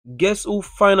Guess who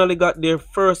finally got their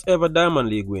first ever Diamond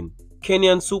League win?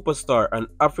 Kenyan superstar and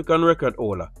African record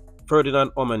holder,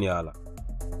 Ferdinand Omanyala.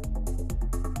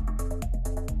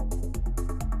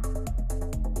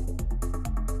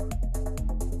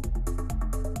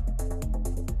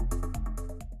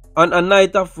 On a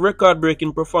night of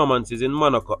record-breaking performances in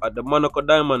Monaco at the Monaco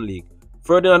Diamond League,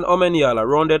 Ferdinand Omanyala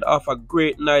rounded off a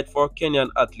great night for Kenyan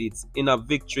athletes in a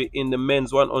victory in the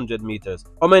men's 100 meters.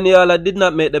 Omanyala did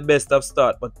not make the best of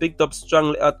start but picked up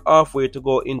strongly at halfway to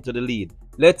go into the lead.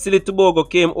 Leslie Tobago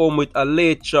came home with a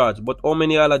late charge, but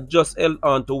Omanyala just held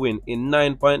on to win in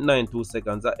 9.92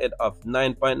 seconds ahead of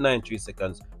 9.93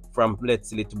 seconds from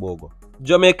Leslie Tobago.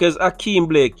 Jamaica's Akeem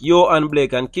Blake, Johan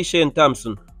Blake and Kishane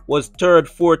Thompson was 3rd,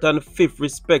 4th and 5th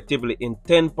respectively in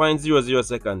 10.00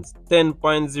 seconds,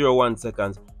 10.01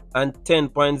 seconds and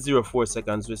 10.04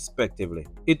 seconds respectively.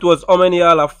 It was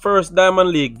Omanyala's first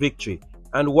Diamond League victory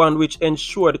and one which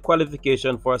ensured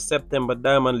qualification for a September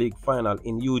Diamond League final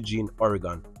in Eugene,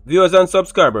 Oregon. Viewers and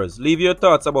subscribers, leave your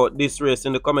thoughts about this race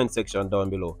in the comment section down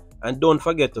below, and don't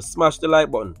forget to smash the like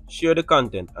button, share the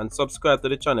content and subscribe to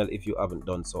the channel if you haven't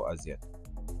done so as yet.